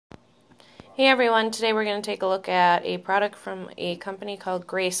Hey everyone, today we're going to take a look at a product from a company called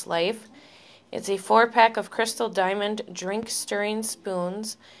Gracelife. It's a 4-pack of crystal diamond drink stirring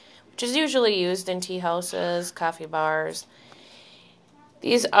spoons, which is usually used in tea houses, coffee bars.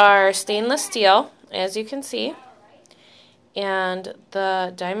 These are stainless steel, as you can see, and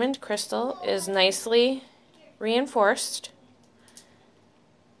the diamond crystal is nicely reinforced,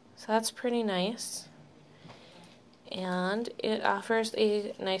 so that's pretty nice. And it offers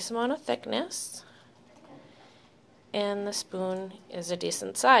a nice amount of thickness, and the spoon is a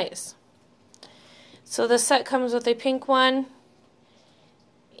decent size. So the set comes with a pink one,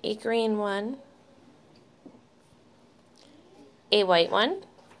 a green one, a white one,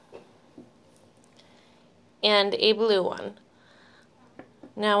 and a blue one.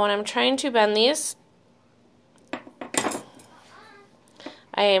 Now when I'm trying to bend these,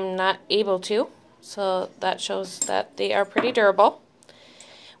 I am not able to. So that shows that they are pretty durable.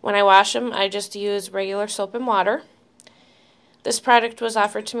 When I wash them, I just use regular soap and water. This product was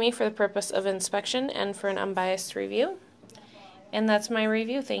offered to me for the purpose of inspection and for an unbiased review. And that's my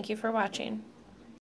review. Thank you for watching.